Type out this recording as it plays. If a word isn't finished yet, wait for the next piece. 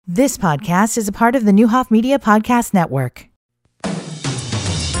This podcast is a part of the Newhoff Media Podcast Network.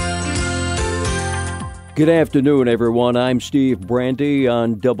 Good afternoon, everyone. I'm Steve Brandy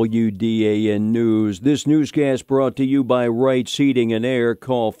on WDAN News. This newscast brought to you by Wright's Heating and Air.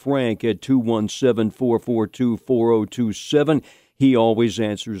 Call Frank at 217-442-4027. He always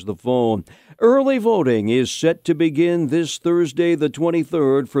answers the phone. Early voting is set to begin this Thursday, the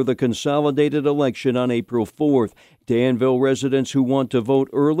 23rd, for the consolidated election on April 4th. Danville residents who want to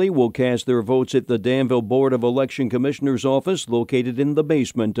vote early will cast their votes at the Danville Board of Election Commissioners office located in the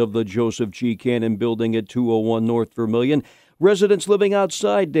basement of the Joseph G. Cannon building at 201 North Vermilion. Residents living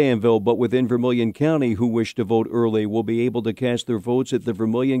outside Danville but within Vermilion County who wish to vote early will be able to cast their votes at the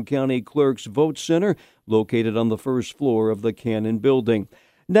Vermilion County Clerk's Vote Center located on the first floor of the Cannon building.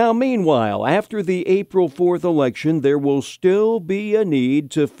 Now, meanwhile, after the April 4th election, there will still be a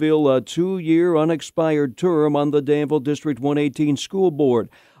need to fill a 2-year unexpired term on the Danville District 118 School Board.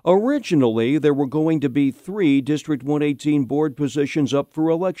 Originally, there were going to be 3 District 118 board positions up for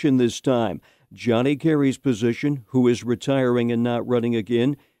election this time. Johnny Carey's position, who is retiring and not running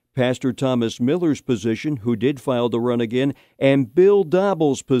again, Pastor Thomas Miller's position, who did file to run again, and Bill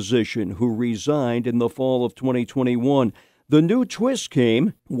Dobble's position, who resigned in the fall of 2021. The new twist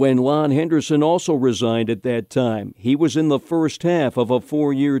came when Lon Henderson also resigned at that time. He was in the first half of a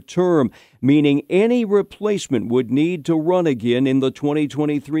 4-year term, meaning any replacement would need to run again in the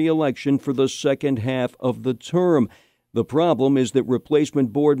 2023 election for the second half of the term. The problem is that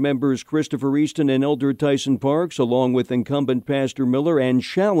replacement board members Christopher Easton and Elder Tyson Parks, along with incumbent Pastor Miller, and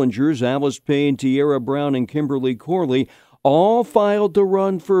challengers Alice Payne, Tierra Brown, and Kimberly Corley, all filed to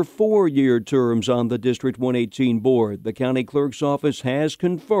run for 4-year terms on the District 118 board. The county clerk's office has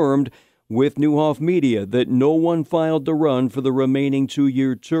confirmed with Newhoff Media that no one filed to run for the remaining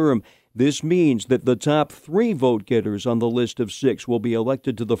 2-year term. This means that the top 3 vote-getters on the list of 6 will be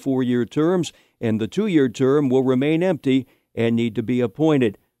elected to the 4-year terms, and the 2-year term will remain empty and need to be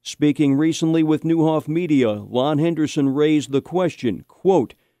appointed. Speaking recently with Newhoff Media, Lon Henderson raised the question,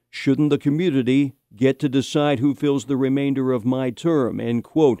 quote, "Shouldn't the community get to decide who fills the remainder of my term?" End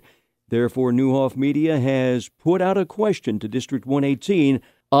quote. Therefore, Newhoff Media has put out a question to District 118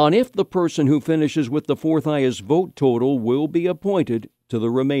 on if the person who finishes with the 4th highest vote total will be appointed to the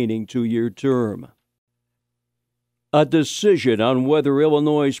remaining 2-year term. A decision on whether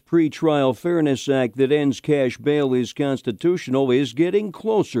Illinois' Pretrial Fairness Act that ends cash bail is constitutional is getting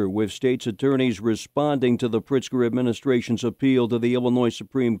closer, with states' attorneys responding to the Pritzker administration's appeal to the Illinois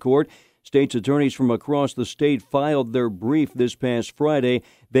Supreme Court. States' attorneys from across the state filed their brief this past Friday.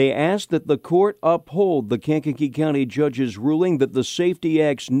 They asked that the court uphold the Kankakee County judge's ruling that the SAFETY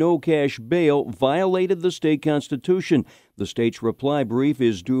Act's no-cash bail violated the state constitution. The state's reply brief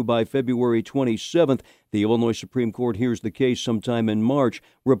is due by February 27th. The Illinois Supreme Court hears the case sometime in March.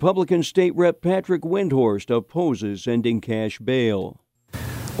 Republican State Rep Patrick Windhorst opposes ending cash bail.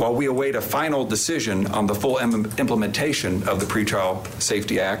 While we await a final decision on the full implementation of the Pretrial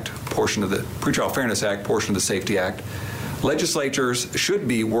Fairness Act portion of the SAFETY Act, legislatures should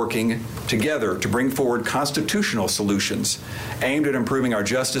be working together to bring forward constitutional solutions aimed at improving our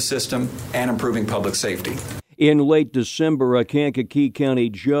justice system and improving public safety. In late December, a Kankakee County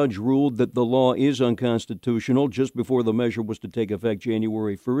judge ruled that the law is unconstitutional. Just before the measure was to take effect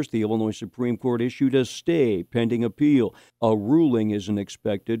January 1st, the Illinois Supreme Court issued a stay pending appeal. A ruling isn't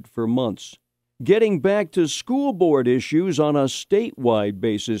expected for months. Getting back to school board issues on a statewide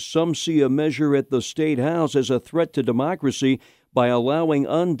basis, some see a measure at the State House as a threat to democracy by allowing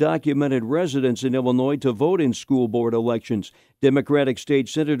undocumented residents in Illinois to vote in school board elections. Democratic State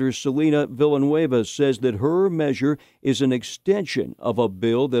Senator Selena Villanueva says that her measure is an extension of a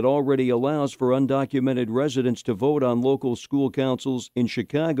bill that already allows for undocumented residents to vote on local school councils in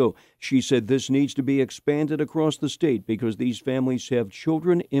Chicago. She said this needs to be expanded across the state because these families have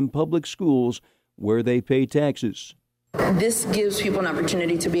children in public schools where they pay taxes. This gives people an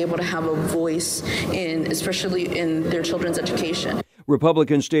opportunity to be able to have a voice especially in their children's education.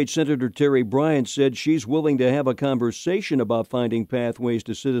 Republican State Senator Terry Bryant said she's willing to have a conversation about finding pathways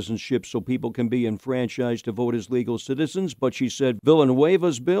to citizenship so people can be enfranchised to vote as legal citizens, but she said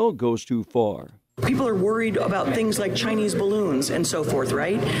Villanueva's bill goes too far. People are worried about things like Chinese balloons and so forth,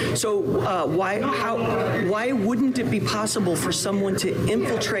 right? So why wouldn't it be possible for someone to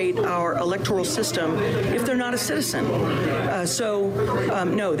infiltrate our electoral system if they're not a citizen?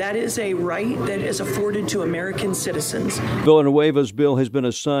 No, that is a right that is afforded to American citizens. Villanueva's bill has been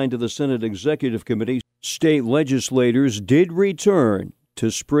assigned to the Senate Executive Committee. State legislators did return to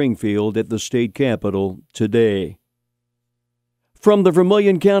Springfield at the state capitol today. From the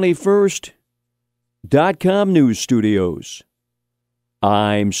Vermilion County First.com News Studios.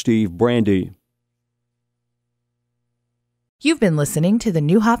 I'm Steve Brandy. You've been listening to the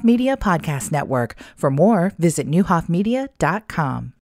Neuhoff Media Podcast Network. For more, visit neuhoffmedia.com.